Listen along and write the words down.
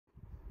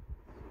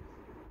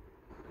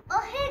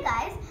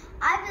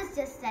was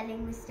just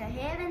telling Mr.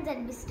 Havens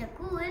and Mr.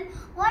 Cool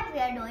what we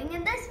are doing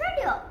in this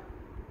video.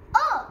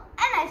 Oh,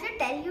 and I should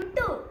tell you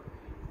too.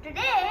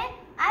 Today,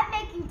 I'm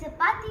making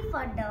chapati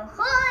for the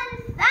whole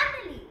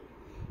family.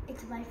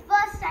 It's my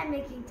first time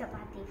making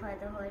chapati for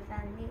the whole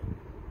family.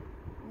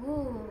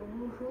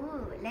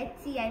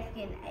 Let's see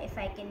if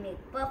I can make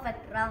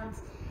perfect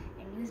rounds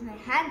and use my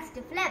hands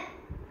to flip.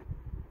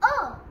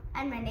 Oh,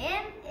 and my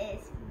name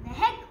is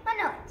Mehek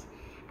Manoj,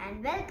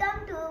 and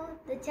welcome to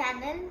the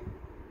channel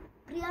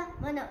Priya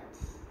Manoj.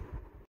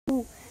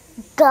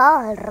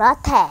 The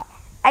roti.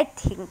 I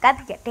think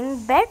I'm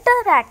getting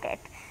better at it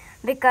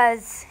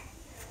because,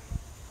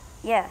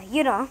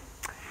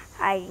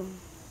 I'm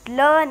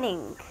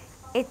learning.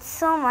 It's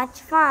so much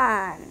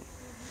fun.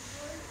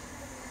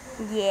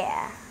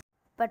 Yeah.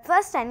 But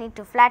first I need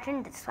to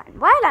flatten this one.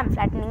 While I'm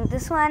flattening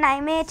this one, I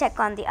may check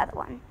on the other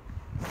one.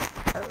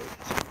 Okay.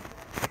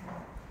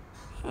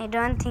 I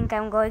don't think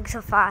I'm going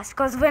so fast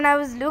because when I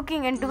was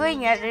looking and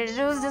doing it, it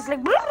was just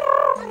like...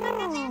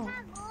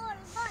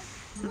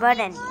 But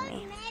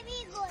anyway.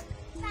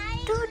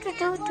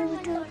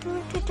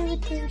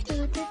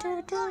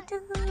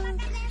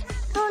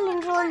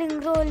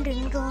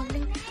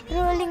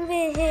 Rolling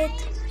with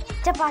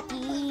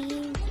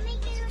chapati.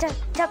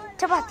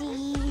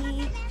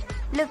 Chapati.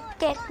 Look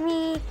at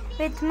me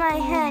with my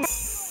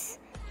hands.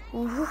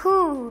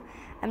 Woohoo!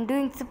 I'm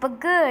doing super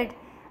good.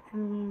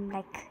 I'm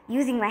like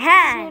using my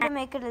hand to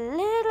make it a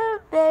little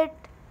bit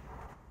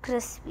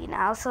crispy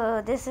now.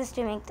 So this is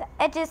to make the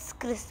edges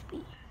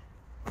crispy.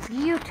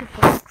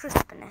 Beautiful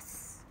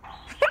crispness.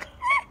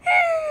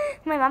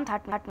 My mom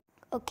taught me.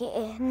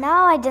 Okay,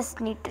 now I just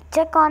need to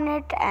check on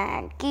it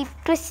and keep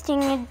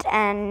twisting it,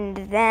 and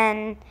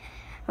then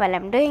while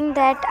I'm doing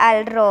that,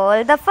 I'll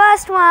roll the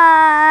first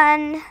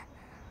one.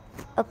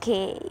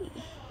 Okay.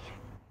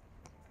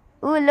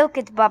 Ooh, look,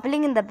 it's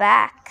bubbling in the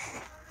back.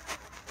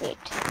 Wait,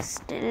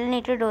 still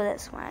need to do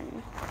this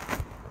one.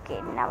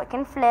 Okay, now I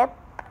can flip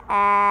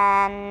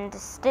and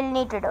still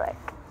need to do it.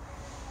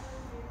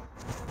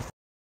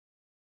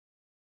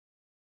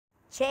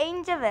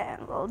 Change of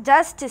angle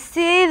just to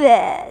see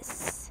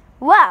this.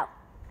 Wow,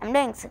 I'm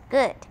doing so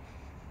good.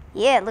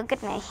 Yeah, look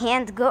at my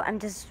hands go. I'm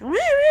just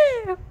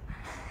look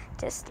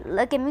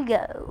at me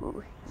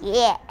go.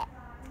 Yeah,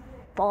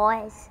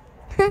 boys.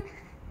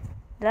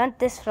 Learned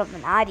this from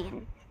an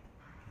Aryan.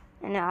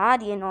 And an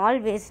Aryan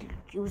always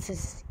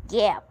uses,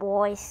 yeah,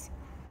 boys.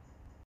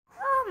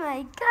 Oh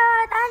my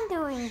god, I'm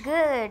doing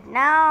good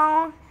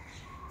now.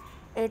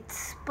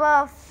 It's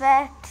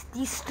perfect.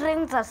 These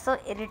strings are so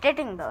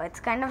irritating though. It's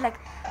kind of like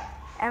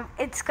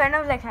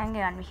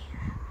hanging on me.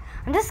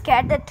 I'm just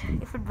scared that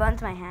if it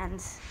burns my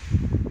hands.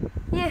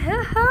 Yeah,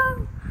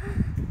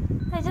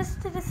 I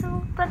just did a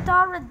super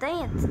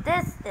dance.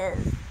 This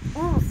is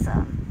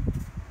awesome.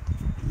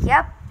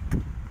 Yep.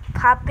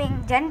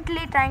 Popping,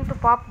 gently trying to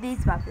pop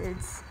these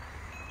bubbles.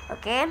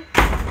 Okay.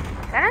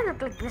 Kind of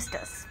look like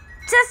blisters.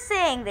 Just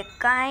saying, they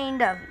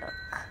kind of look.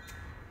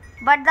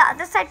 But the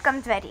other side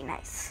comes very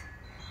nice.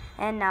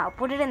 And now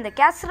put it in the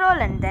casserole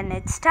and then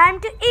it's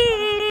time to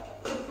eat.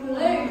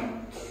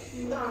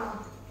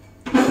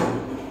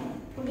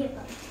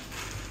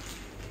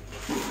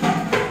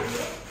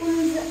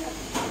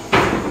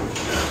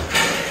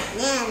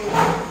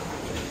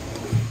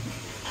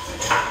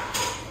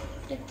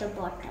 Click the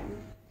bottom.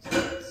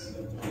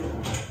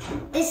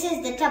 This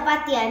is the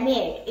chapati I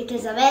made. It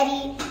is a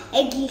very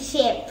eggy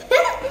shape.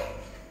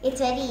 It's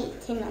very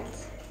thin.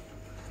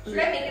 Should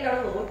I make it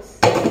out of oats?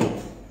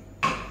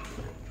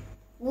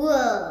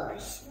 Whoa,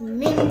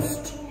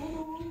 minced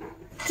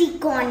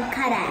chicken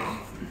curry.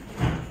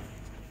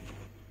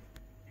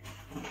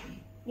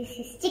 This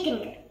is chicken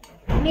curry.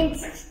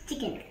 Minced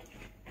chicken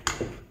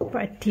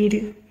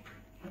curry.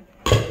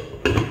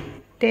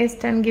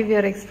 Taste and give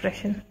your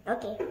expression.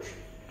 Okay.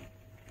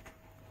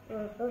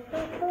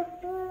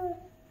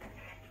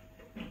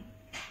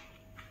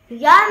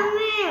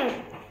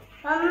 Yummy!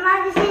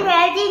 Mama, this is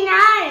very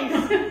nice.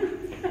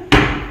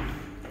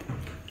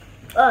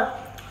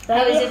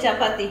 How is your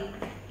chapati?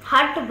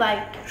 Hard to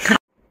bite.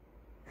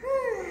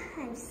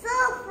 I'm so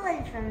full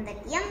from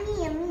that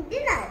yummy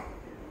dinner.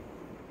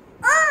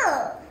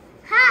 Oh,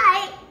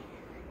 hi.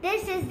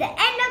 This is the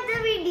end of the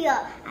video.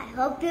 I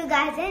hope you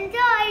guys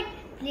enjoyed.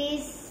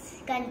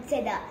 Please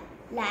consider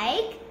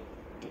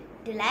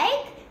to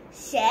like,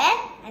 share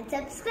and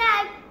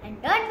subscribe,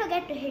 and don't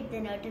forget to hit the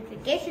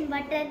notification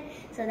button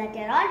so that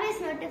you're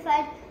always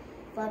notified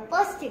for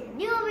posting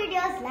new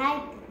videos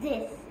like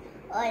this.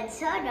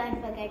 Also,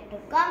 don't forget to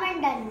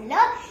comment down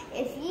below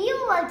if you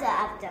also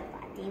have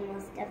chapati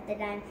most of the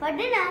time for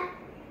dinner.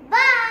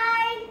 Bye!